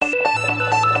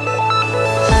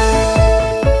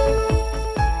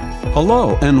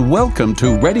Hello and welcome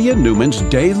to Reddy and Newman's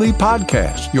Daily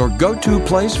Podcast, your go-to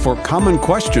place for common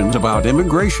questions about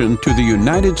immigration to the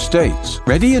United States.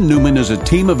 Reddy and Newman is a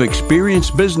team of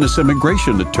experienced business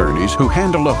immigration attorneys who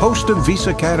handle a host of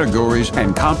visa categories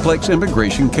and complex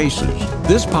immigration cases.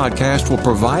 This podcast will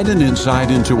provide an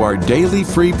insight into our daily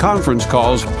free conference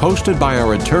calls hosted by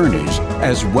our attorneys,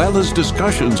 as well as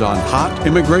discussions on hot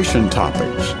immigration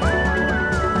topics.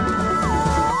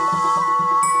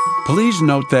 Please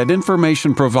note that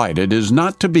information provided is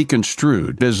not to be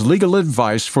construed as legal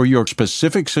advice for your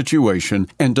specific situation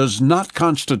and does not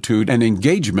constitute an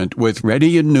engagement with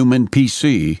Reddy and Newman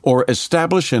PC or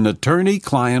establish an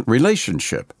attorney-client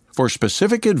relationship. For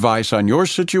specific advice on your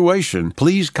situation,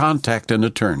 please contact an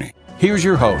attorney. Here's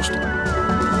your host.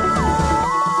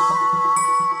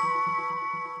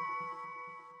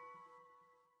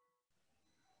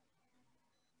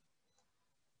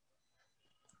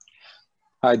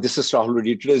 Hi, this is Rahul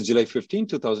Reddy. Today is July 15,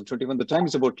 2021. The time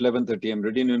is about 11:30 a.m.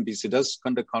 Reddy and NBC does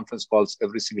conduct conference calls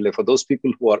every single day. For those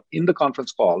people who are in the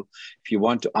conference call, if you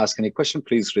want to ask any question,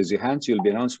 please raise your hands. You'll be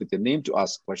announced with your name to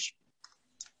ask a question.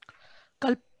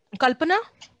 Kalpana?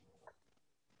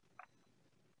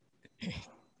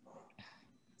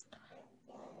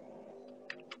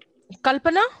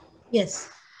 Kalpana? Yes.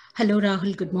 Hello,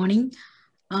 Rahul. Good morning.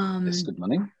 Yes, good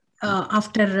morning.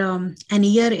 After an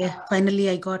year, finally,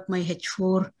 I got my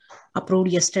H4 approved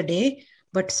yesterday,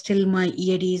 but still my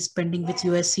EAD is pending with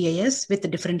USCIS with a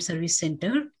different service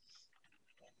center.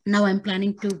 Now I'm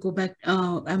planning to go back.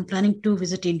 I'm planning to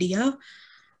visit India.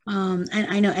 And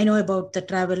I know about the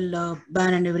travel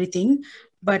ban and everything,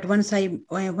 but once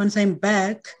I'm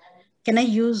back, can I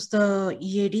use the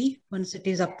EAD once it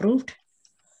is approved?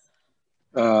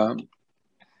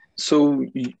 So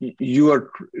you are...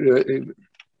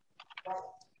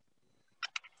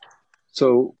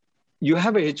 So you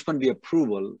have a H-1B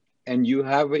approval and do you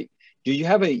have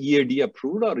a EAD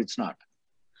approved or it's not?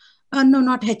 No,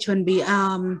 not H-1B.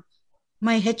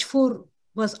 My H-4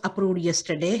 was approved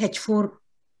yesterday. H-4,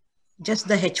 just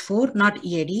the H-4, not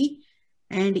EAD.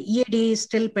 And EAD is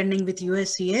still pending with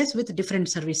USCIS with a different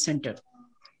service center.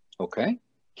 Okay,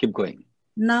 keep going.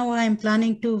 Now I'm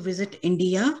planning to visit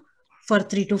India for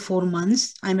 3 to 4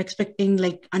 months. I'm expecting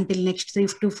like until next 3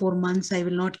 to 4 months, I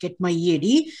will not get my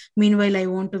EAD. Meanwhile, I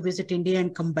want to visit India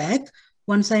and come back.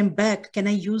 Once I'm back, can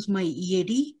I use my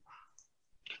EAD?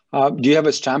 Do you have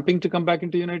a stamping to come back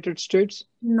into the United States?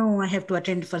 No, I have to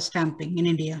attend for stamping in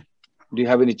India. Do you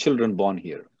have any children born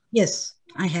here? Yes,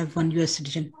 I have one US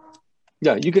citizen.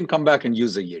 Yeah, you can come back and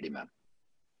use the EAD, ma'am.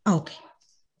 Okay.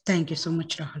 Thank you so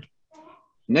much, Rahul.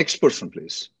 Next person,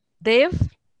 please. Dev?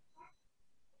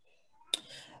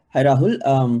 Hi, Rahul.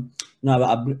 Now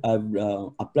I've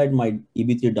applied my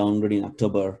EB3 downgrade in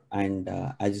October, and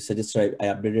as you suggested, I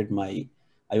updated my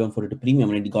I-142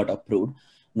 premium and it got approved.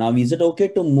 Now, is it okay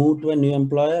to move to a new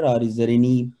employer, or is there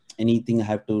anything I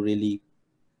have to really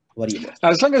worry about?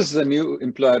 As long as the new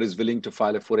employer is willing to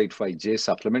file a 485J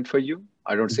supplement for you,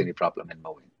 I don't see any problem in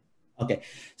moving. Okay,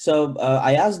 so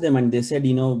I asked them and they said,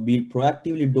 we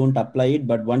proactively don't apply it,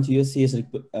 but once USCIS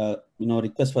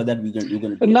request for that, you're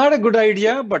going to do Not a good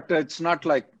idea, but it's not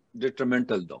like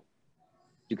detrimental though.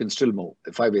 You can still move.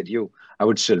 If I were you, I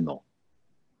would still move.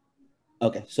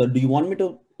 Okay, so do you want me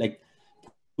to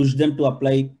push them to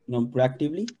apply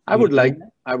proactively? I would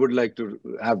like to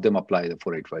have them apply the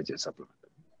 485J supplement.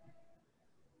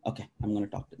 Okay, I'm going to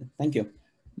talk to them. Thank you.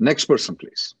 Next person,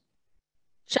 please.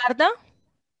 Sharda?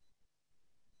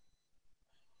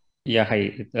 Yeah,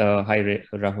 hi,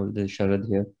 Rahul. This is Sharad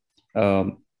here.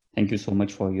 Thank you so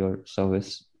much for your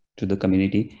service to the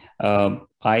community. I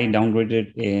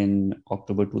downgraded in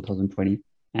October 2020,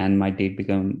 and my date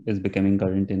is becoming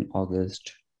current in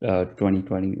August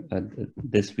 2020.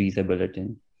 This visa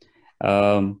bulletin.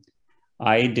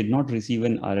 I did not receive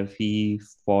an RFE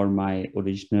for my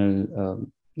original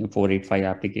 485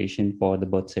 application for the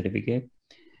birth certificate.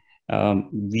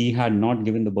 We had not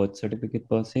given the birth certificate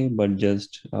per se, but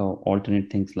just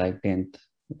alternate things like 10th.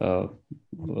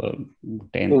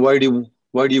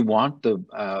 Why do you want the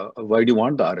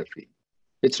RFE?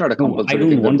 It's not a compulsory. I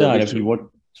don't want the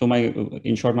RFE.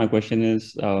 In short, my question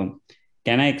is,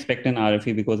 can I expect an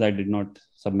RFE because I did not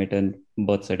submit a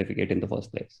birth certificate in the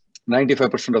first place?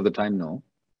 95% of the time, no.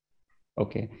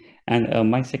 Okay.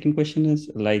 And my second question is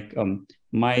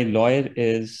my lawyer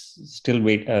is still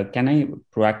can I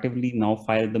proactively now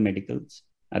file the medicals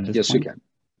at this point? Yes, you can.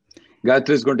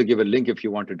 Gayatri is going to give a link if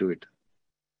you want to do it.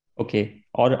 Okay.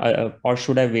 Or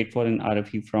should I wait for an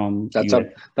RFE from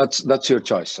That's your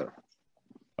choice, sir.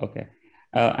 Okay.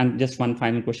 And just one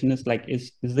final question is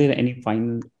is there any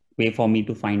final way for me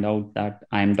to find out that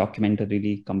I'm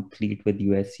documentarily complete with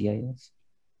USCIS?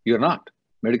 You're not.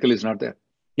 Medical is not there.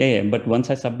 Yeah. But once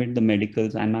I submit the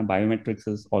medicals and my biometrics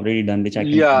is already done, which I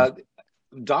can. Yeah,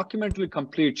 documentary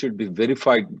complete should be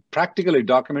verified. Practically,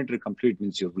 documentary complete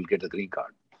means you will get a green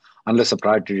card, unless a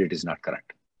priority date is not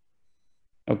correct.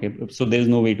 Okay, so there's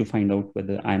no way to find out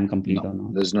whether I'm complete or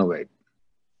not. There's no way.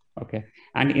 Okay,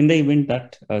 and in the event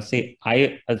that, say,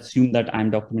 I assume that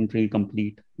I'm documentary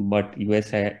complete, but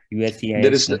USCIS...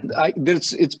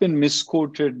 It's been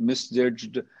misquoted,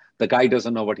 misjudged. The guy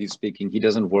doesn't know what he's speaking. He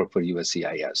doesn't work for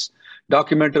USCIS.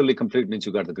 Documentarily complete means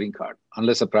you got the green card,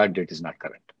 unless a prior date is not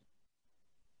correct.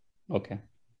 Okay.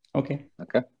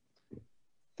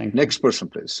 Thank you. Next person,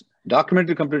 please.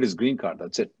 Documentary complete is green card.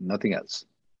 That's it. Nothing else.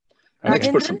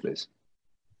 Next person, please.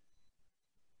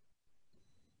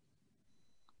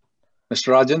 Mr.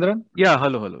 Rajendran? Yeah,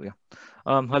 hello. Yeah.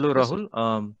 Hello,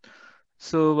 Rahul.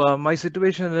 So my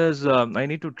situation is I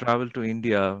need to travel to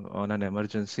India on an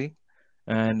emergency,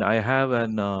 and I have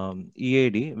an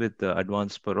EAD with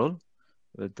advanced parole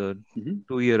with a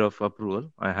 2 year of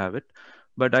approval. I have it,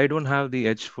 but I don't have the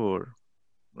H4,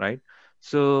 right?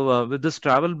 So with this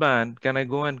travel ban, can I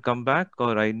go and come back,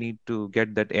 or I need to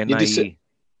get that NIE?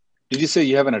 Did you say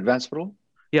you have an advanced parole?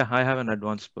 Yeah, I have an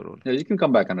advanced parole. Yeah, you can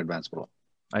come back on advanced parole.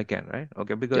 I can, right?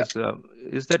 Okay, because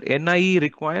is that NIE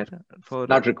required for?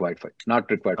 Not required for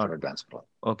advanced parole.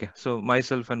 Okay, so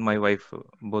myself and my wife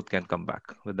both can come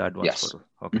back with the advanced parole.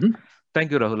 Okay, thank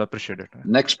you, Rahul. Appreciate it.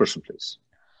 Next person, please.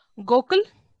 Gokul?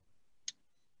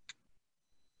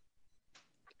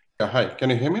 Yeah, hi. Can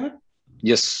you hear me now?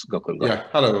 Yes, Gokul. Yeah,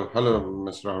 hello,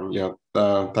 Mr. Rahul. Yeah,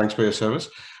 thanks for your service.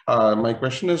 My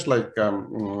question is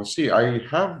see, I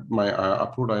have my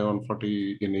approved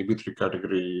I-140 in EB3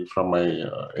 category from my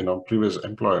previous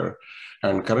employer,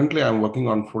 and currently I'm working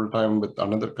on full time with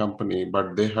another company,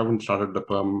 but they haven't started the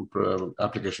perm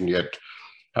application yet.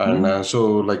 And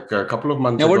so, like a couple of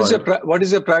months now, ago, what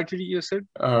is your priority? You said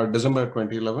December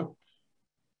 2011.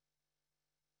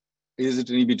 Is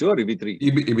it an EB2 or EB3?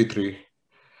 EB3.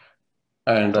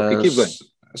 And keep going.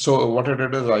 So what I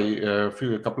did is a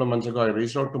couple of months ago, I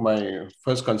reached out to my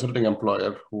first consulting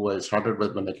employer who I started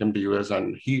with when I came to US,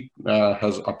 and he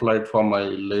has applied for my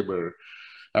labor.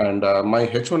 And my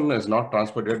H1 is not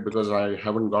transferred yet because I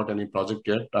haven't got any project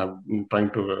yet. I'm trying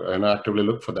to actively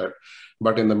look for that.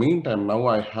 But in the meantime, now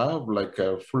I have like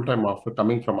a full-time offer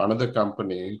coming from another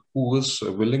company who is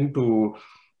willing to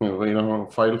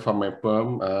file for my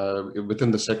perm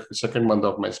within the second month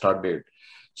of my start date.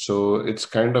 So it's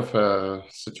kind of a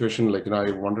situation like,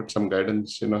 I wanted some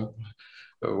guidance,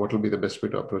 what will be the best way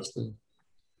to approach this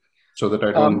so that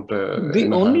I don't...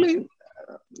 The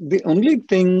only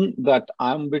thing that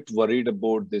I'm a bit worried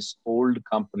about this old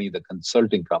company, the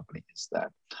consulting company, is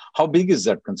that how big is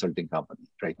that consulting company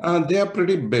right now? They are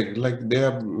pretty big. Like they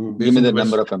are... Give me the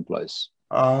number of employees.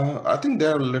 I think they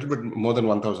are a little bit more than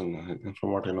 1,000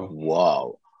 from what I know.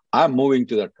 Wow. I'm moving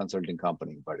to that consulting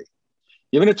company, buddy.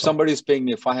 Even if somebody is paying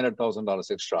me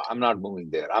 $500,000 extra, I'm not moving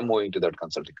there. I'm moving to that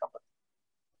consulting company.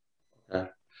 Okay.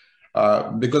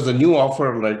 Because the new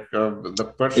offer, like the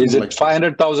person... Is it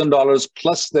 $500,000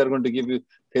 plus they're going to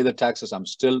pay the taxes? I'm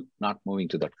still not moving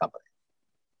to that company.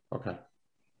 Okay.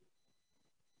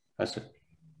 I see.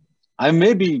 I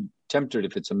may be tempted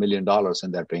if it's $1 million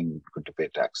and they're paying good to pay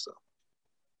tax. So.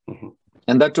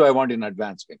 And that too, I want in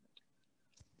advance payment.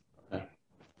 Okay.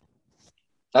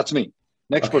 That's me.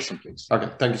 Next person, please. Okay,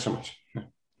 thank you so much.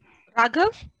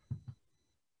 Raghav?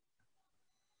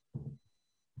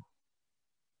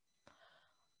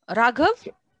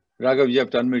 Raghav, you have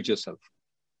to unmute yourself.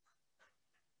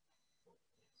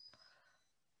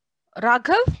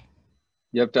 Raghav?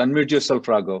 You have to unmute yourself,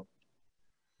 Raghav.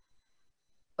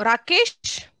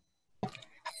 Rakesh?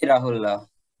 Hey, Rahul.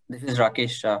 This is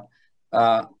Rakesh.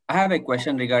 I have a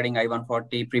question regarding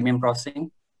I-140 premium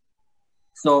processing.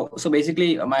 So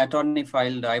basically, my attorney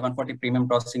filed I-140 premium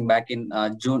processing back in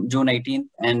June 18th,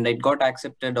 and it got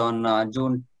accepted on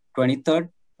June 23rd,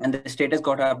 and the status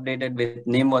got updated with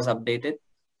name was updated.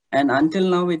 And until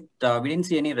now, we didn't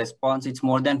see any response. It's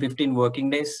more than 15 working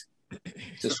days.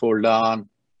 Just hold on.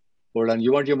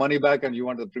 You want your money back and you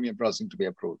want the premium processing to be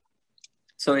approved.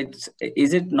 So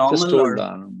is it normal? Just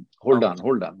hold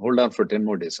on for 10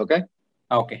 more days, okay?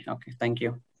 Okay. Thank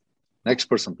you. Next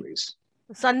person, please.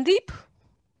 Sandeep?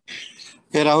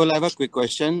 Hey, Rahul, I have a quick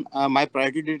question. My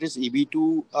priority date is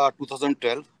EB2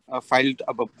 2012, filed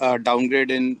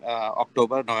downgrade in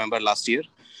November last year.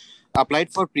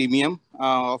 Applied for premium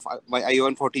of my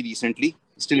I-140 recently,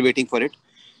 still waiting for it.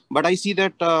 But I see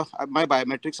that my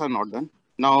biometrics are not done.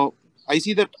 Now, I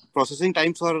see that processing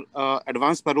time for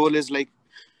advanced parole is like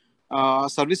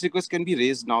service request can be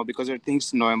raised now because I think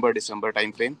it's November, December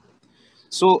timeframe.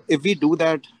 So if we do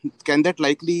that, can that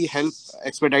likely help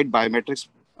expedite biometrics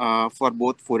for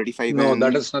both 485 No, and...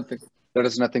 that has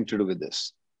nothing to do with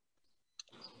this.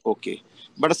 Okay.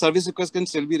 But a service request can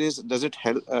still be raised. Does it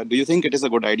help? Do you think it is a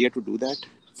good idea to do that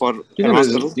for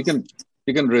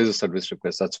You can raise a service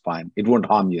request. That's fine. It won't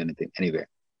harm you anything anyway.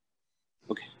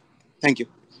 Okay. Thank you.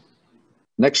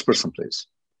 Next person, please.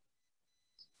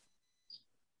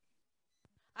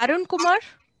 Arun Kumar.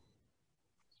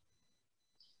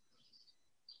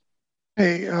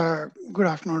 Hey, good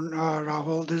afternoon,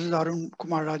 Rahul. This is Arun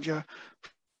Kumar Raja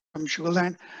from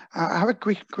Sugarland. I have a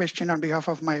quick question on behalf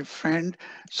of my friend.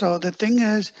 So the thing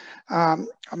is,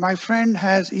 my friend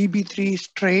has EB3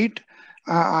 straight.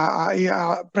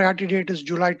 Priority date is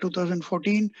July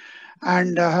 2014.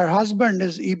 And her husband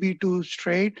is EB2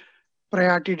 straight.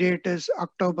 Priority date is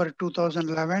October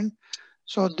 2011.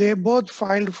 So they both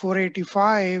filed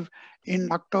 485 in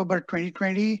October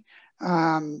 2020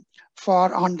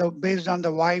 based on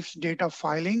the wife's date of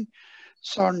filing.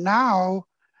 So now,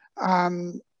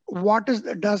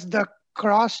 does the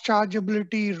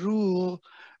cross-chargeability rule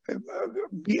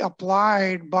be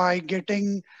applied by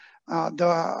getting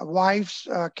the wife's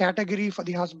category for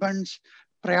the husband's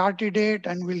priority date,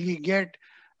 and will he get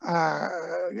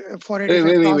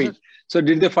 485? Wait. So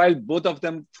did they file both of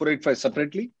them 485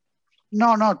 separately?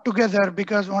 No, together,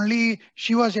 because only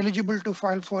she was eligible to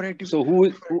file 485. So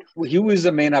who is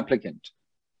the main applicant?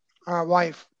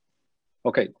 Wife.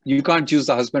 Okay, you can't use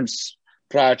the husband's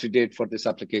priority date for this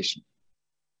application.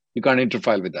 You can't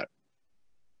interfile with that.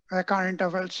 I can't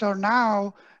interfile. So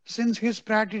now, since his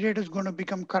priority date is going to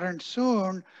become current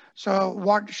soon, so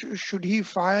what should he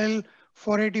file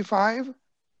 485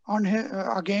 on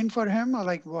again for him, or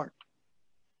like what?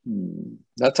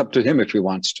 That's up to him if he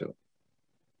wants to.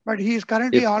 But he is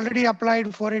currently already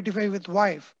applied 485 with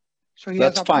wife. So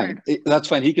that's fine. That's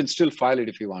fine. He can still file it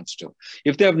if he wants to.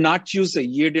 If they have not used the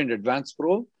EAD and advance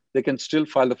parole, they can still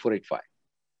file the 485.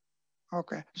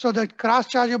 Okay. So the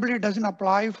cross-chargeability doesn't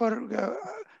apply for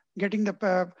getting the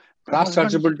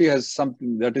cross-chargeability has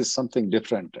something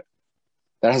different.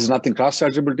 That has nothing.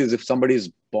 Cross-chargeability is if somebody is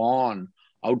born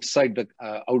outside the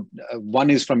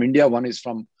one is from India, one is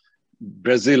from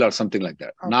Brazil or something like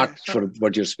that. Okay, for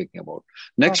what you're speaking about.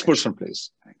 Next person,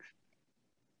 please. Thanks.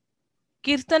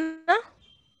 Kirtana.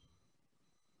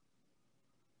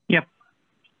 Yep.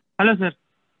 Hello, sir.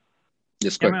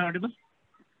 Yes, go ahead. Am I audible?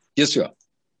 Yes, you are.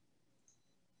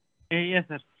 Yes,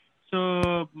 sir.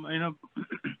 So,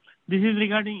 this is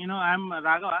regarding, I'm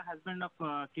Raghava, husband of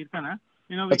Kirtana.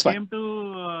 We came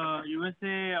to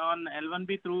USA on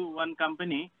L1B through one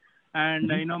company,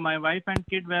 and, my wife and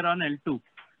kid were on L2.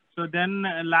 So then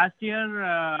last year,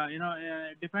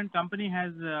 a different company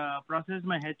has processed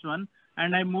my H1,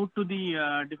 and I moved to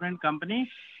the different company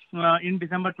in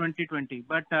December 2020.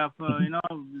 But, the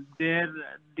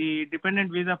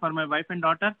dependent visa for my wife and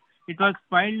daughter, it was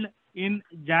filed in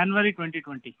January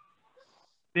 2020.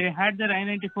 They had their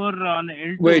I-94 on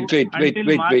L2.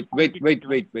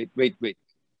 Wait.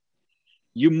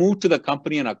 You moved to the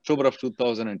company in October of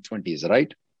 2020, is that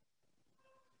right?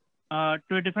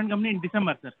 To a different company in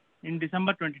December, sir. In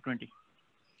December 2020.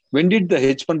 When did the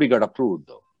H1B get approved,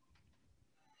 though?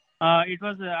 It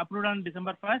was approved on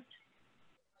December 1st.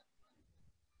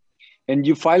 And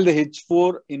you filed the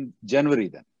H4 in January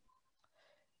then?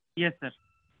 Yes, sir.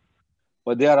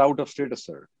 But they are out of status,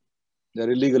 sir. They're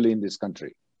illegally in this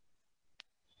country.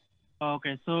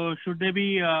 Okay, so should they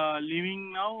be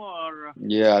leaving now, or?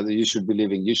 Yeah, you should be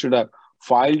leaving. You should have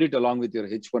filed it along with your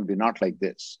H1B, not like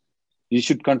this. You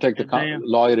should contact a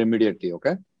lawyer immediately,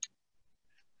 okay?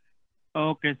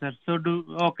 Okay, sir.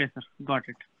 Okay, sir. Got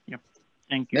it. Yep.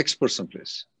 Thank you. Next person,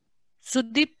 please.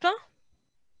 Sudipta.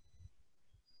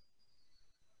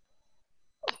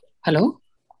 Hello.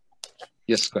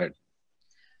 Yes, go ahead.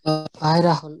 Hi,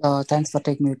 Rahul. Thanks for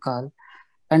taking my call.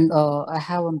 And I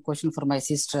have one question for my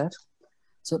sister.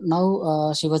 So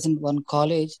now she was in one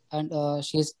college, and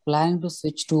she is planning to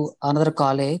switch to another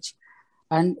college.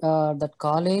 And that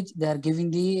college, they are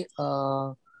giving the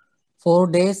 4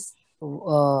 days,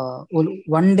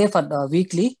 1 day for the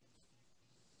weekly.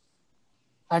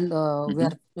 And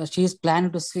she is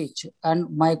planning to switch. And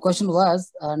my question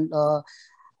was,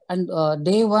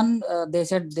 day one, they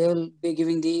said they will be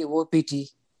giving the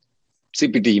OPT.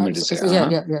 CPT, you meant to say.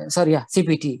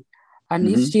 CPT. And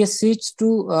if she has switched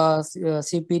to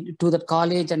CPT, to that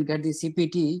college and get the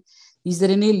CPT, is there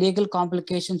any legal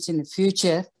complications in the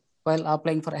future while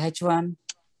applying for H1?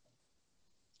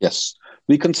 Yes.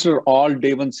 We consider all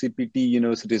day one CPT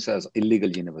universities as illegal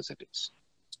universities.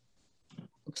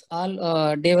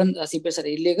 All day one CPS are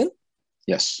illegal?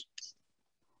 Yes.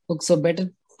 Okay, so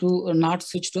better to not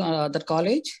switch to that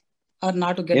college or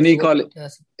not to get any college?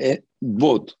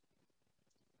 Both.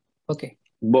 Okay.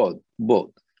 Both.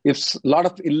 If a lot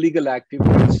of illegal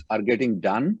activities are getting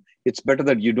done, it's better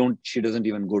that she doesn't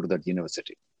even go to that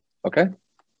university. Okay?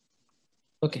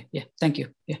 Okay, yeah, thank you.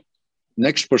 Yeah.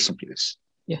 Next person, please.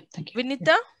 Yeah, thank you.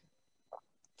 Vinita?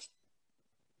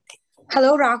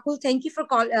 Hello, Rahul. Thank you for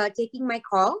taking my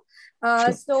call.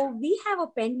 Sure. So we have a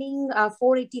pending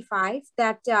 485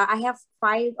 that I have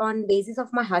filed on basis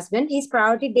of my husband. His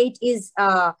priority date is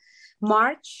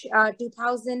March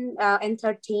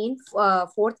 2013,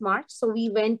 4th March. So we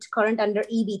went current under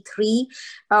EB3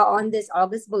 on this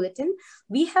August bulletin.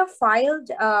 We have filed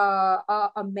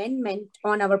amendment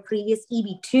on our previous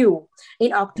EB2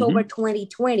 in October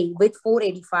 2020 with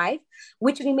 485,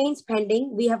 which remains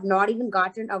pending. We have not even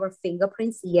gotten our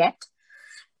fingerprints yet.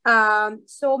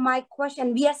 So my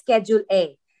question, we are Schedule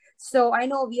A. So I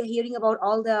know we are hearing about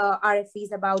all the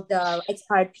RFEs about the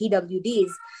expired PWDs.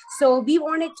 So we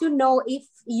wanted to know if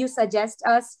you suggest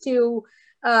us to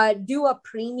do a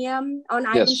premium on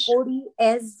I-140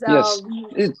 as...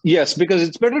 Yes, because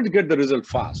it's better to get the result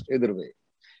fast, either way.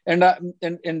 And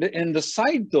the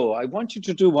side though, I want you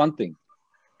to do one thing.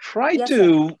 Try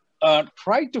to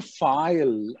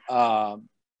file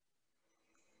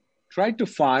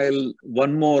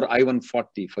one more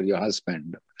I-140 for your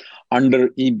husband under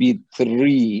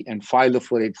EB3 and file the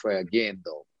 485 again,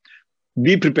 though.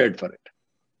 Be prepared for it.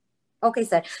 Okay,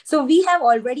 sir. So we have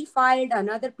already filed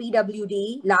another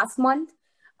PWD last month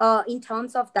in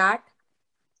terms of that.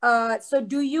 So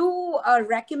do you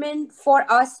recommend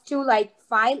for us to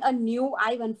file a new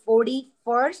I-140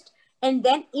 first and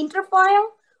then interfile,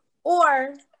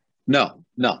 or? No,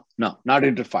 not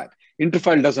interfile.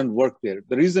 Interfile doesn't work there.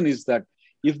 The reason is that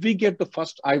if we get the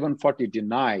first I-140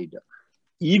 denied,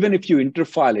 even if you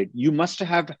interfile it, you must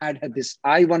have had this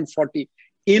I-140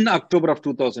 in October of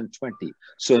 2020.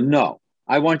 So no,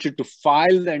 I want you to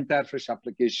file the entire fresh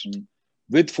application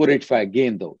with 485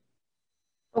 again though.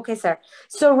 Okay, sir.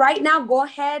 So right now, go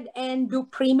ahead and do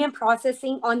premium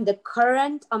processing on the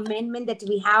current amendment that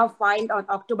we have filed on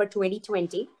October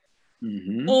 2020.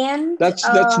 And that's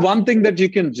one thing that you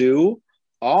can do.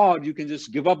 Or you can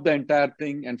just give up the entire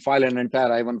thing and file an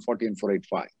entire I-140 and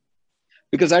 485.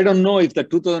 Because I don't know if the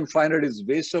 2,500 is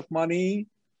waste of money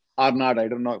or not. I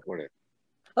don't know about it.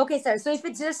 Okay, sir. So if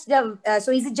it's just,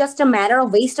 so is it just a matter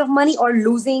of waste of money or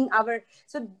losing our,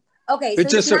 okay. So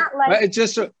it's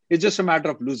just a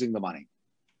matter of losing the money.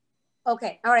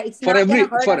 Okay. All right. It's not going to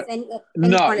hurt us any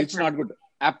it's not good.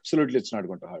 Absolutely, it's not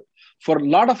going to hurt. For a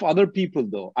lot of other people,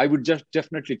 though, I would just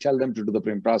definitely tell them to do the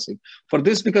premium processing. For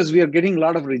this, because we are getting a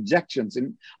lot of rejections.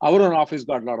 In our own office,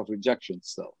 got a lot of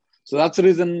rejections, though. So that's the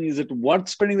reason. Is it worth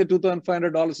spending the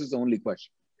 $2,500 is the only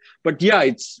question. But yeah,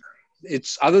 it's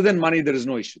other than money, there is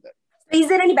no issue there. Is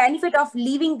there any benefit of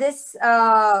leaving this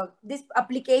this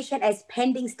application as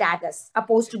pending status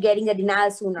opposed to getting a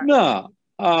denial sooner? No.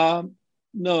 I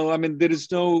mean, there is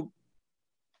no.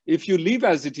 If you leave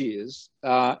as it is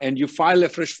and you file a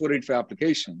fresh 485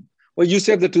 application, well, you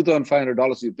save the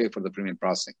 $2,500 you pay for the premium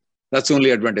processing. That's the only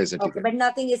advantage that you get. But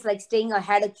nothing is like staying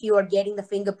ahead of queue or getting the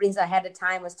fingerprints ahead of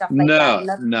time or stuff like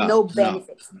that. No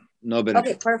benefits. No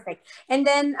benefits. Okay, perfect. And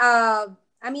then, I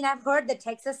mean, I've heard the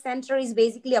Texas Center is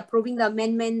basically approving the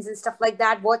amendments and stuff like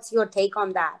that. What's your take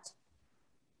on that?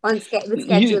 With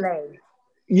Schedule A?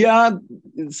 Yeah,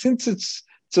 since it's...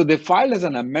 So they filed as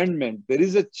an amendment. There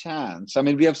is a chance. I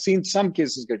mean, we have seen some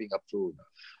cases getting approved.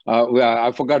 I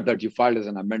forgot that you filed as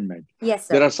an amendment. Yes,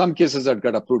 sir. There are some cases that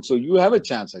got approved. So you have a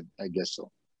chance, I guess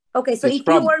so. Okay, so if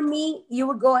you were me, you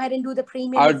would go ahead and do the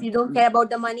premium if you don't care about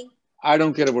the money? I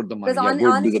don't care about the money. Because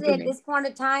honestly, at this point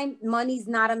of time, money is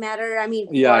not a matter. I mean,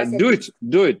 yeah, do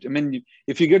it. I mean,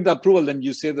 if you get the approval, then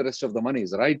you save the rest of the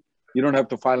monies, right? You don't have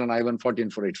to file an I-140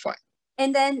 and 485.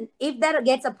 And then if that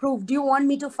gets approved, do you want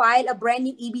me to file a brand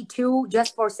new EB2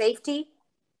 just for safety?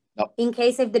 No. In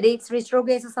case if the date's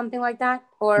retrograde or something like that?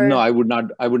 Or no, I would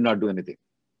not do anything.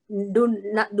 Do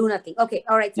nothing. Okay.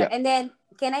 All right, sir. Yeah. And then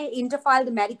can I interfile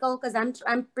the medical? Because I'm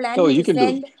planning to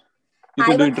send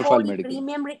I-140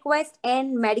 premium request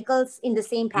and medicals in the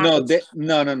same package.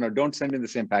 No. Don't send in the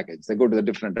same package. They go to the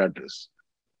different address.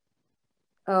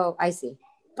 Oh, I see.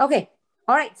 Okay.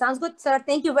 All right. Sounds good, sir.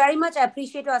 Thank you very much. I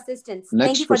appreciate your assistance. Next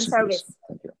Thank you for the service.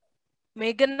 Thank you.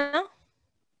 Meghana?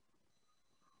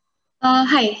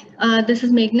 Hi, this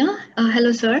is Meghna.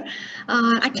 Hello, sir.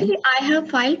 Actually, I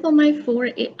haven't filed for my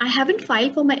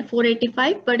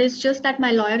 485, but it's just that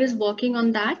my lawyer is working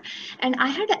on that. And I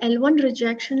had a L1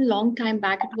 rejection long time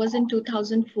back. It was in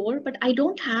 2004, but I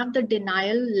don't have the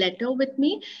denial letter with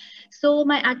me. So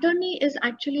my attorney is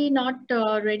actually not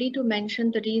ready to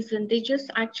mention the reason. They just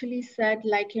actually said,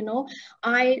 like, Meghna.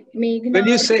 When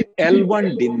you say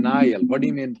L1 denial, what do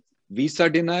you mean? Visa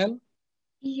denial?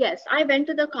 Yes, I went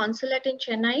to the consulate in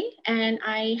Chennai and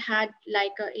I had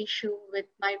like an issue with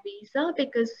my visa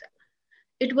because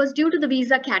it was due to the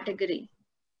visa category.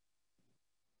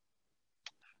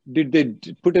 Did they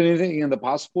put anything in the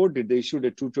passport? Did they issue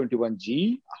the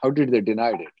 221G? How did they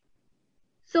deny it?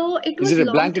 So it was Is it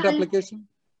a blanket application?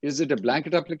 Is it a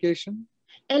blanket application?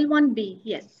 L1B,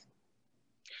 yes.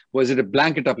 Was it a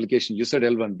blanket application? You said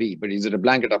L1B, but is it a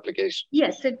blanket application?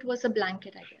 Yes, it was a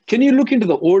blanket, I guess. Can you look into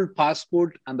the old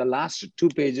passport and the last 2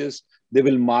 pages, they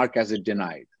will mark as it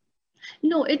denied?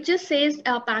 No, it just says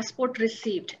passport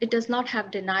received. It does not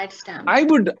have denied stamp. I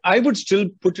would still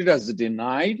put it as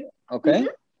denied, okay?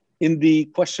 In the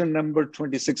question number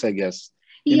 26, I guess.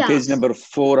 In page number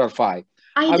 4 or 5.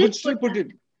 I would still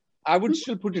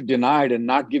put it denied and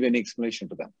not give any explanation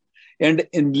to them.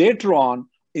 And later on,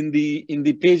 in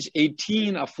the page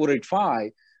 18 of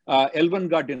 485, L1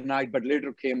 got denied, but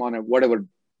later came on a whatever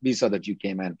visa that you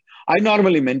came in. I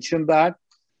normally mention that,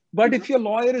 but if your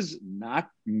lawyer is not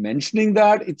mentioning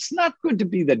that, it's not going to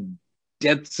be the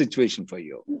death situation for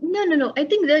you. No. I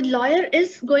think the lawyer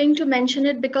is going to mention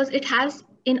it because it has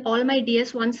in all my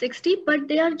DS 160, but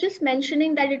they are just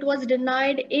mentioning that it was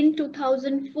denied in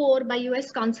 2004 by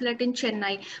US consulate in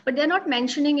Chennai, but they're not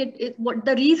mentioning what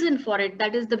the reason for it.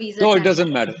 That is the visa. No, it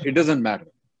doesn't matter. It doesn't matter.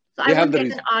 So I won't get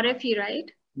an RFE,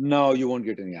 right? No, you won't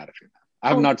get any RFE. I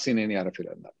have not seen any RFE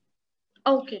on that.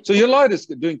 Okay. So your lawyer is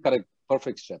doing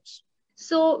perfect steps.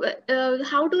 So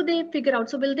how do they figure out?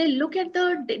 So will they look at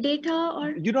the data or?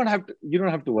 You don't have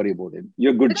to worry about it.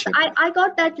 You're good. I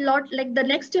got that lot. Like the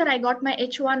next year I got my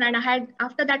H1 and I had,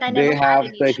 after that I never They have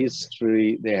had the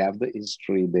history. They have the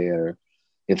history there.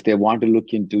 If they want to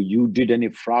look into you did any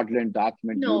fraudulent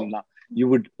document, no. you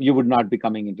would not be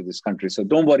coming into this country. So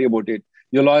don't worry about it.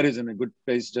 Your lawyer is in a good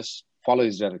place. Just follow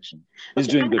his direction. He's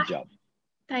doing a good job.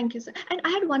 Thank you, sir. And I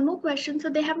had one more question. So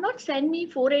they have not sent me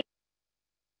 480.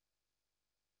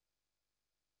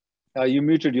 You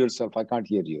muted yourself. I can't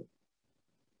hear you.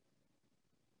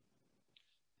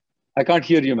 I can't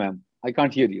hear you, ma'am. I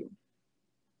can't hear you.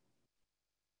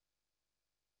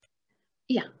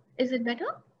 Yeah. Is it better?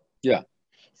 Yeah.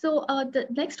 So the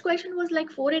next question was like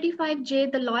 485J.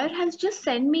 The lawyer has just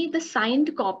sent me the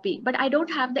signed copy, but I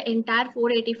don't have the entire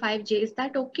 485J. Is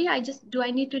that okay? Do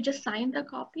I need to just sign the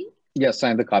copy? Yeah,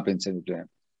 sign the copy and send it to him.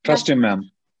 Trust him, ma'am.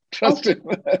 Trust him.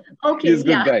 Okay. He's a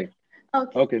good guy.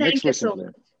 Okay. Next question, so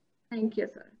please. Thank you,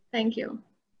 sir. Thank you.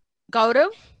 Gaurav?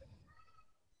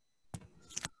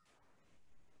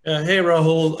 Hey,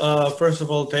 Rahul. First of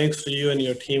all, thanks to you and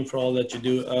your team for all that you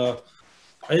do.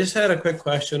 I just had a quick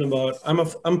question about,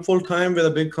 I'm full-time with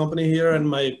a big company here and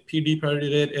my PD priority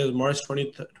date is March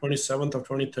 27th of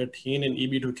 2013 in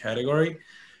EB2 category.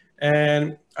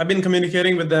 And I've been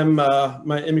communicating with them,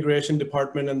 my immigration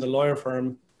department and the lawyer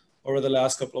firm over the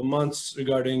last couple of months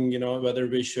regarding, whether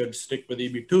we should stick with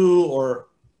EB2 or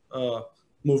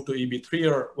move to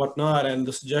EB3 or whatnot. And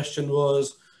the suggestion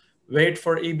was wait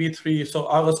for EB3, so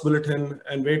August bulletin,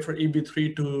 and wait for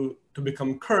EB3 to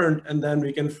become current, and then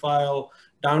we can file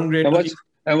downgrade.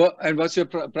 And what's your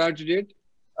priority date?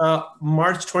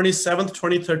 March 27th,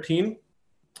 2013.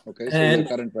 Okay, so you're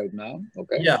current right now.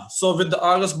 Okay. Yeah, so with the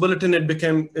August bulletin, it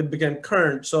became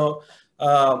current. So,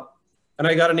 and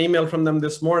I got an email from them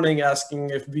this morning asking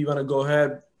if we want to go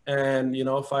ahead and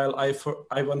file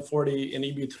I-140 in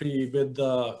EB3 with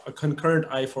a concurrent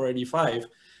I-485.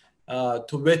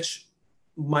 To which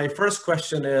my first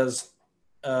question is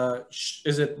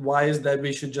it wise that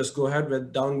we should just go ahead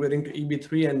with downgrading to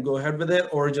EB3 and go ahead with it,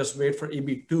 or just wait for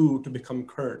EB2 to become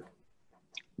current?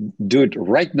 Do it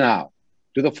right now.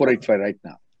 Do the 485 right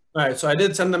now. All right, so I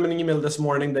did send them an email this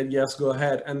morning that yes, go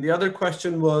ahead. And the other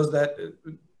question was that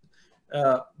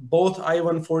both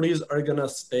I-140s are gonna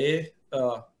stay.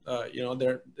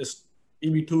 This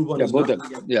EB2 one is both not of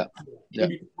them. Yeah.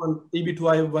 EB2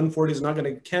 I-140 is not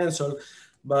going to cancel,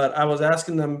 but I was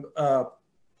asking them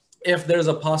if there's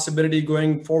a possibility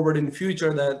going forward in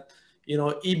future that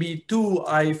EB2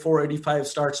 I-485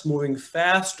 starts moving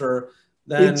faster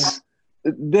than.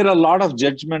 There are a lot of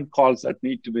judgment calls that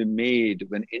need to be made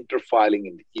when interfiling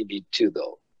in the EB2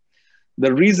 though.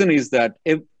 The reason is that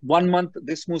if 1 month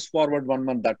this moves forward, 1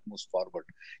 month that moves forward.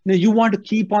 You want to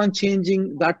keep on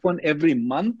changing that one every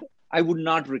month. I would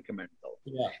not recommend though.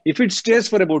 Yeah. If it stays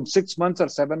for about 6 months or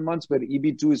 7 months where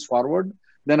EB2 is forward,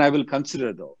 then I will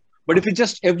consider though. But if it's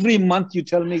just every month you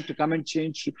tell me to come and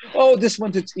change, oh, this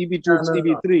month it's EB2, it's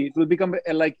EB3, it will become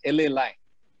like LA line.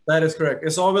 That is correct.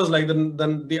 It's always like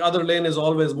then the other lane is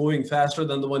always moving faster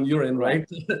than the one you're in, right?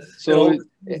 So, like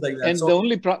that. And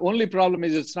the only problem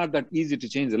is it's not that easy to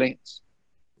change the lanes.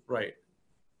 Right.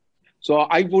 So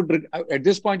I would, at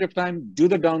this point of time, do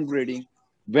the downgrading.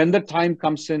 When the time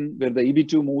comes in where the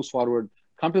EB2 moves forward,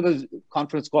 come to the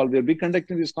conference call. We'll be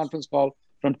conducting this conference call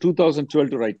from 2012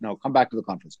 to right now. Come back to the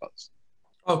conference calls.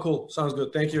 Oh, cool. Sounds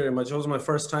good. Thank you very much. It was my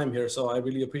first time here, so I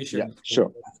really appreciate it.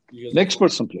 Sure. Next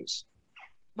person, please.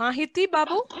 Mahiti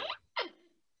Babu.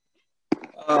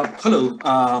 Hello.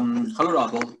 Hello,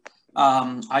 Rahul.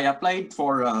 I applied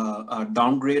for a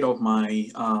downgrade of my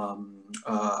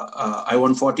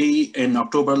I-140 in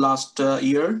October last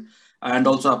year, and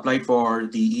also applied for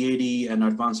the EAD and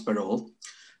advanced parole.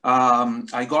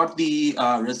 I got the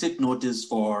receipt notice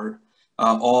for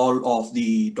all of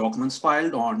the documents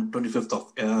filed on 25th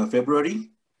of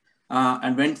February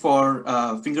and went for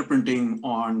fingerprinting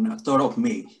on 3rd of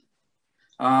May.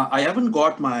 I haven't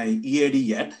got my EAD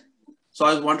yet, so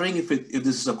I was wondering if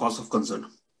this is a cause of concern.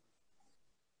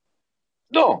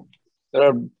 No,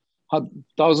 there are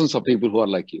thousands of people who are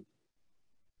like you.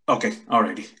 Okay,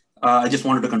 alrighty. I just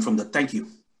wanted to confirm that. Thank you.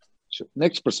 Sure.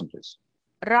 Next person, please.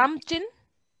 Ramchin.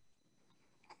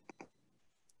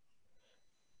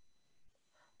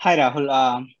 Hi,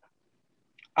 Rahul.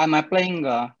 I'm applying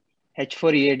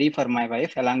H4 EAD for my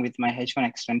wife along with my H1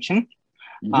 extension.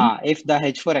 If the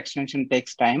H4 extension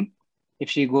takes time, if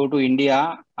she go to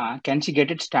India, can she get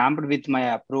it stamped with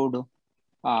my approved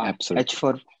Absolutely.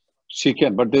 H4? She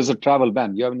can, but there's a travel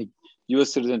ban. You have any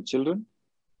US citizen children?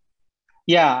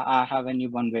 Yeah, I have a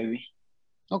newborn baby.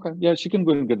 Okay, yeah, she can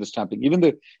go and get the stamping. Even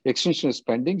the extension is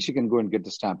pending, she can go and get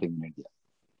the stamping in India.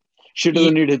 She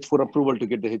doesn't need H4 approval to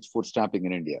get the H4 stamping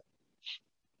in India.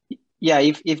 Yeah,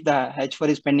 if the H4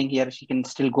 is pending here, she can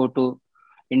still go to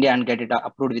India and get it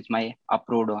approved with my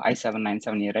approved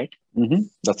I-797A, right?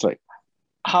 That's right.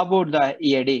 How about the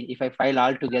EAD? If I file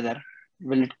all together,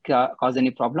 will it cause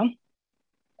any problem?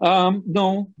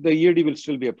 No, the EAD will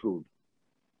still be approved.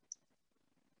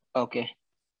 Okay.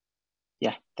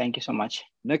 Yeah, thank you so much.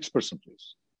 Next person,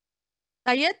 please.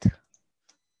 Syed.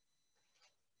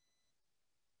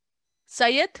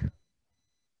 Syed.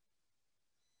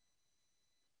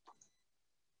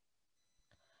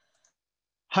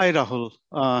 Hi, Rahul.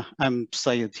 I'm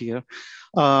Syed here.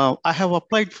 I have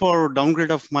applied for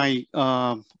downgrade of my,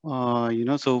 so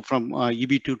from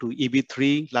EB2 to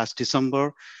EB3 last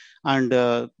December, and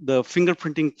the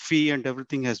fingerprinting fee and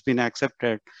everything has been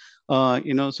accepted.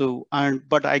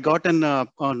 But I got a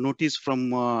notice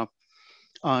from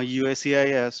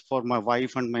USCIS for my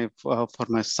wife and for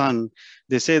my son.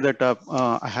 They say that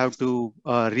I have to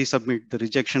resubmit the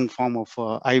rejection form of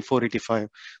I-485,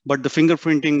 but the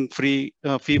fingerprinting fee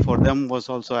for them was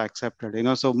also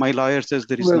accepted. So my lawyer says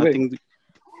there is nothing.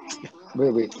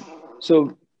 Wait.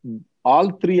 So all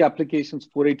three applications,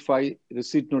 485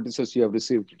 receipt notices you have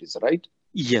received, it is right?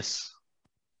 Yes.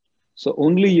 So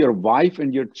only your wife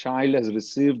and your child has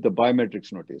received the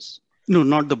biometrics notice. No,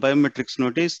 not the biometrics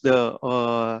notice.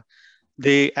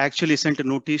 They actually sent a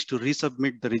notice to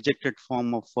resubmit the rejected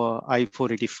form of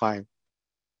I-485.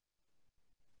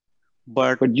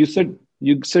 But you said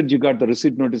you got the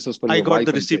receipt notices for your wife. I got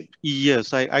the receipt.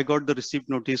 Yes, I got the receipt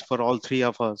notice for all three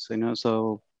of us.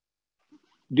 So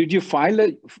did you file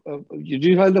the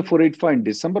 485 in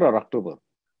December or October?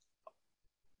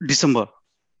 December.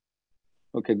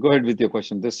 Okay, go ahead with your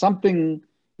question. There's something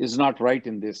is not right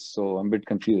in this, so I'm a bit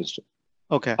confused.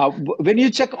 Okay. When you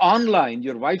check online,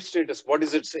 your wife's status, what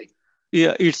does it say?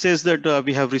 Yeah, it says that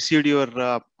we have received your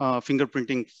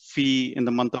fingerprinting fee in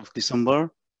the month of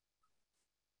December.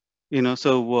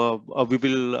 So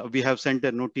we have sent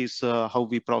a notice how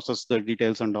we process the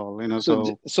details and all.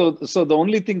 So the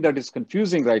only thing that is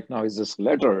confusing right now is this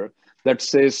letter that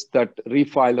says that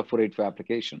refile a 485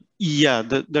 application. Yeah,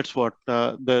 that's what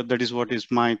that is what is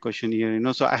my question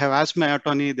here. So I have asked my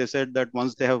attorney. They said that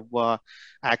once they have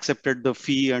accepted the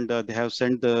fee and they have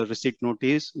sent the receipt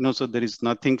notice, so there is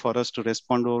nothing for us to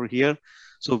respond over here.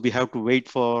 So we have to wait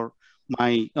for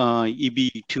my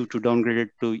EB2 to downgrade it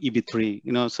to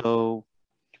EB3. So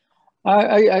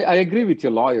I agree with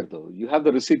your lawyer though. You have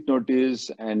the receipt notice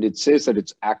and it says that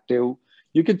it's active.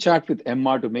 You can chat with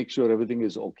Emma to make sure everything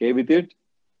is okay with it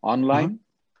online,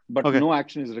 but no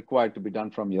action is required to be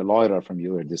done from your lawyer or from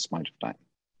you at this point of time.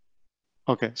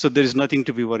 Okay, so there is nothing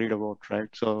to be worried about, right?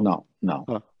 So no,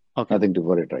 okay. Nothing to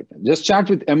worry right now. Just chat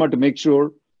with Emma to make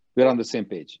sure we're on the same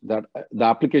page, that the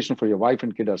application for your wife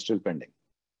and kid are still pending.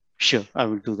 Sure, I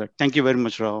will do that. Thank you very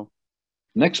much, Rahul.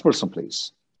 Next person,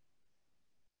 please.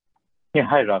 Yeah,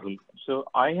 hi, Rahul. So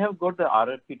I have got the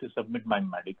RFP to submit my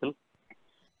medical,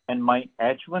 and my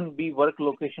H-1B work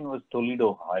location was Toledo,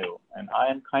 Ohio, and I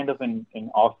am kind of in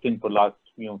Austin for last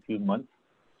few months,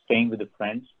 staying with the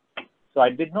friends. So I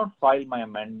did not file my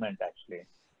amendment actually.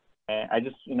 I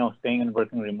just staying and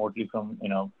working remotely from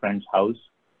friend's house,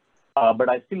 but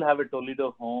I still have a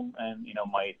Toledo home, and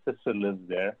my sister lives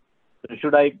there. So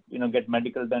should I get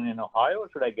medical done in Ohio, or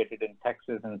should I get it in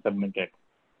Texas and submit it?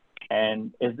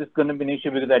 And is this going to be an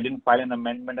issue because I didn't file an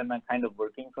amendment and I'm kind of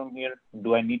working from here?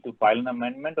 Do I need to file an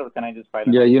amendment, or can I just file?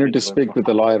 Yeah, you need to speak with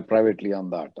the lawyer privately on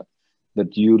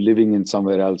that you living in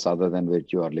somewhere else other than where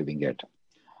you are living at.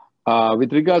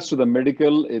 With regards to the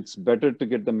medical, it's better to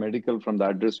get the medical from the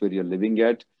address where you're living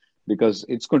at, because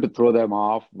it's going to throw them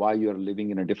off why you're living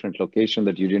in a different location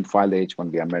that you didn't file the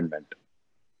H-1B amendment.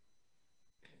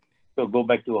 So go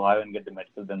back to Ohio and get the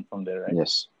medical done from there, right?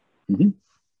 Yes. Mm-hmm.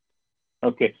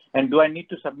 Okay. And do I need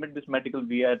to submit this medical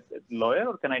via lawyer,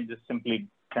 or can I just simply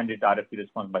send it RFP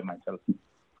response by myself?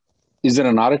 Is there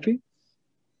an RFP?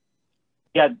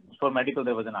 Yeah, for medical,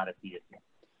 there was an RFP. Yes.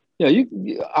 Yeah,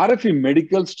 RFP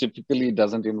medicals typically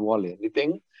doesn't involve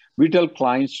anything. We tell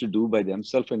clients to do by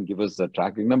themselves and give us the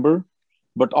tracking number,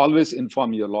 but always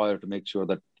inform your lawyer to make sure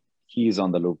that he is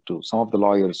on the loop too. Some of the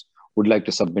lawyers would like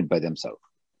to submit by themselves.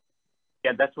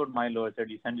 Yeah, that's what my lawyer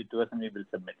said. You send it to us and we will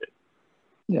submit it.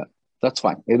 Yeah, that's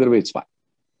fine. Either way, it's fine.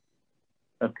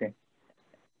 Okay.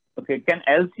 Okay. Can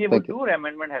LCA do, or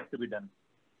amendment has to be done?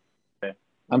 Okay.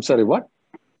 I'm sorry, what?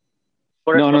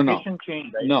 For a location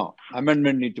change, right? No,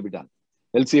 amendment need to be done.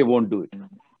 LCA won't do it.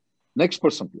 Next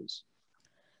person, please.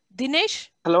 Dinesh?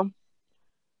 Hello.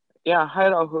 Yeah, hi,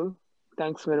 Rahul.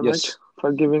 Thanks very much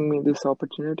for giving me this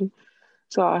opportunity.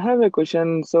 So I have a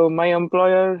question. So my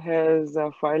employer has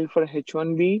filed for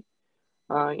H-1B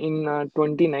in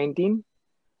 2019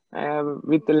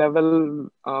 with the level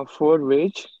 4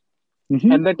 wage.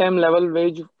 Mm-hmm. At that time, level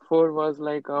wage 4 was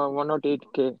like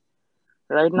 108K.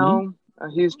 Right now,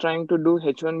 he's trying to do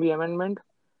H-1B amendment,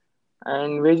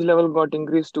 and wage level got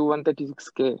increased to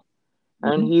 136K.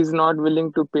 And he's not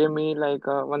willing to pay me like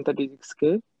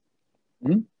 136K.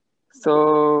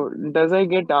 So does I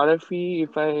get RFE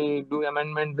if I do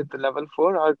amendment with level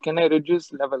 4, or can I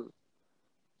reduce level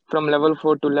from level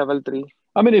 4 to level 3?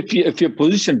 I mean, if your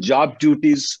position job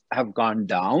duties have gone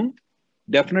down,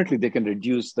 definitely they can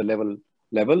reduce the level.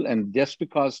 And just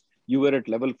because you were at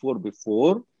level 4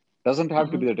 before, doesn't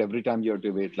have to be that every time you have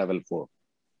to be at level 4.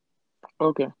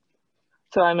 Okay.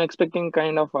 So I'm expecting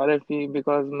kind of RFE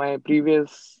because my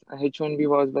previous H-1B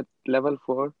was with level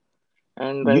 4.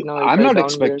 And right now, I'm not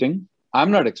expecting.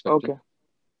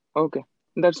 Okay.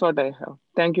 That's what I have.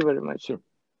 Thank you very much. Sure.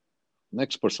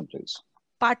 Next person, please.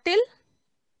 Patil?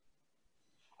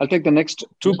 I'll take the next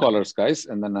 2 callers, guys,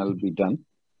 and then I'll be done.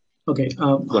 Okay.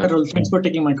 Rahul, thanks for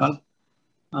taking my call.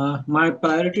 My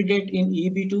priority date in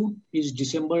EB2 is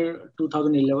December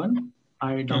 2011.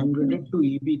 I downgraded to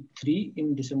EB3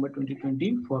 in December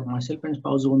 2020 for myself and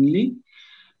spouse only.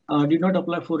 Did not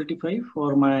apply 485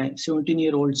 for my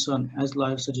 17-year-old son, as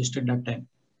lawyer suggested that time.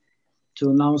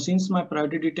 So now, since my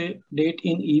priority date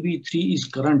in EB3 is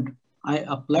current, I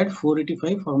applied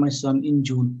 485 for my son in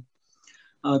June.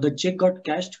 The check got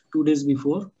cashed 2 days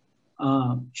before.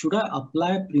 Should I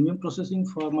apply premium processing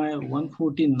for my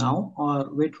 140 now, or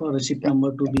wait for receipt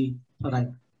number to be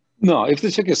arrived? No, if the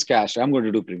check is cashed, I'm going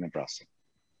to do premium processing.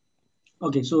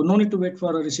 Okay, so no need to wait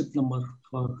for a receipt number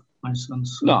for my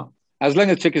son's. No, as long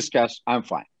as check is cashed, I'm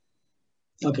fine.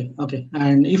 Okay.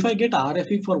 And if I get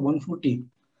RFE for 140,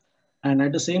 and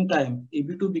at the same time,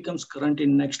 EB2 becomes current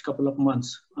in next couple of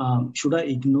months, should I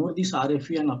ignore this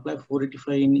RFE and apply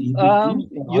 485 in EB2?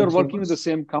 You're working with the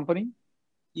same company?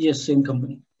 Yes, same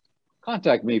company.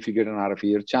 Contact me if you get an RFE.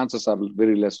 Your chances are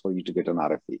very less for you to get an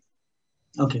RFE.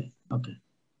 Okay.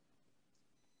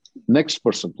 Next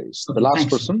person, please. The last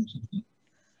person.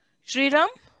 Sriram?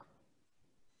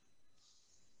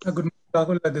 Good morning,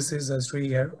 Rahul. This is Sri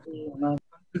here.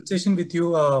 Conversation with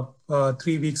you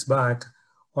 3 weeks back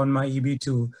on my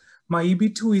EB2. My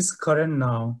EB2 is current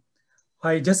now.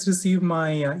 I just received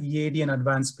my EAD and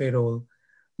advanced payroll.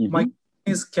 My question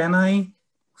is, can I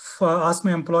ask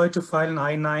my employer to file an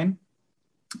I-9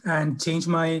 and change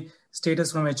my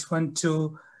status from H1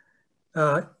 to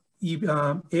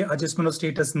adjustment of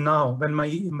status now when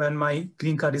my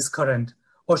green card is current,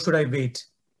 or should I wait?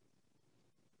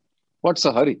 What's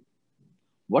the hurry?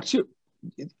 What's your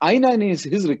I-9 is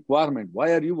his requirement.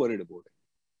 Why are you worried about it?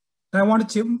 I want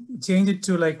to change it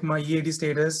to like my EAD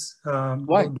status.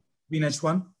 Why? In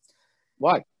H1.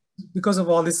 Why? Because of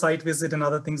all this site visit and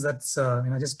other things. That's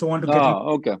I just don't want to get.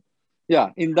 Okay.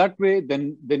 Yeah. In that way,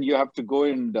 then you have to go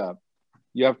and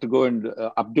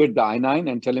update the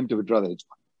I-9 and tell him to withdraw the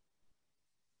H1.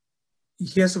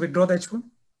 He has to withdraw the H1?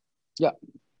 Yeah.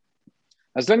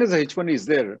 As long as the H1 is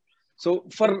there. So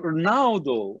for now,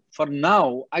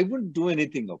 I wouldn't do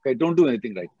anything. Okay. Don't do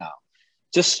anything right now.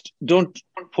 Just don't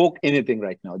poke anything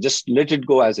right now. Just let it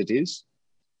go as it is.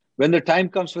 When the time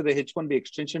comes for the H1B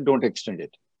extension, don't extend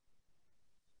it.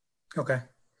 Okay.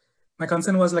 My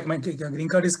concern was like my green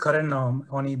card is current now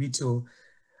on EB2.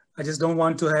 I just don't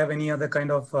want to have any other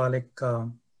kind of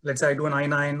let's say I do an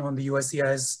I-9 on the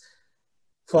USCIS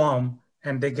form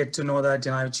and they get to know that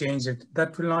I've changed it.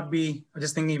 That will not be, I'm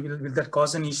just thinking, will that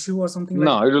cause an issue or something?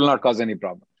 No, it will not cause any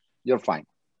problem. You're fine.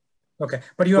 Okay.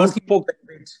 But you're asking,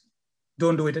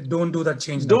 don't do it. Don't do that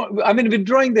change.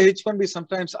 Withdrawing the H1B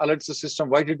sometimes alerts the system.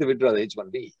 Why did they withdraw the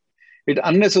H1B? It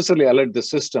unnecessarily alerts the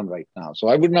system right now. So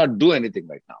I would not do anything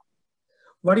right now.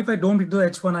 What if I don't withdraw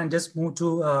H1 and just move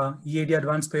to EAD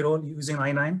advanced payroll using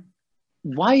I-9?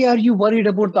 Why are you worried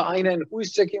about the I-9? Who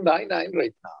is checking the I-9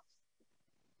 right now?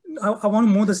 I want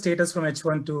to move the status from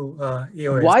H1 to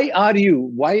AOS. Why are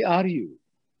you?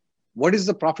 What is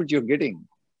the profit you're getting?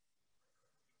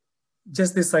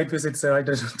 Just the site visits, sir. I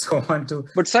don't want to.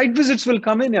 But site visits will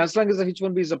come in as long as the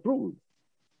H1B is approved.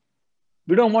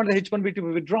 We don't want the H1B to be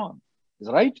withdrawn. Is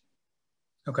that right?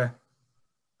 Okay.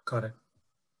 Got it.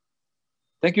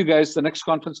 Thank you, guys. The next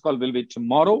conference call will be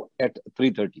tomorrow at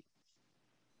 3:30.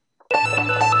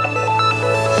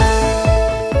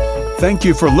 Thank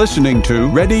you for listening to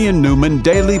Reddy and Newman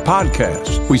Daily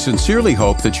Podcast. We sincerely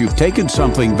hope that you've taken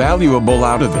something valuable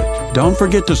out of it. Don't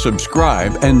forget to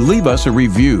subscribe and leave us a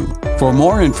review. For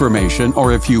more information,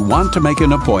 or if you want to make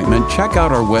an appointment, check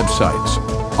out our websites,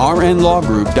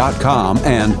 rnlawgroup.com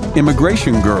and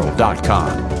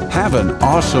immigrationgirl.com. Have an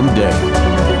awesome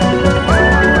day.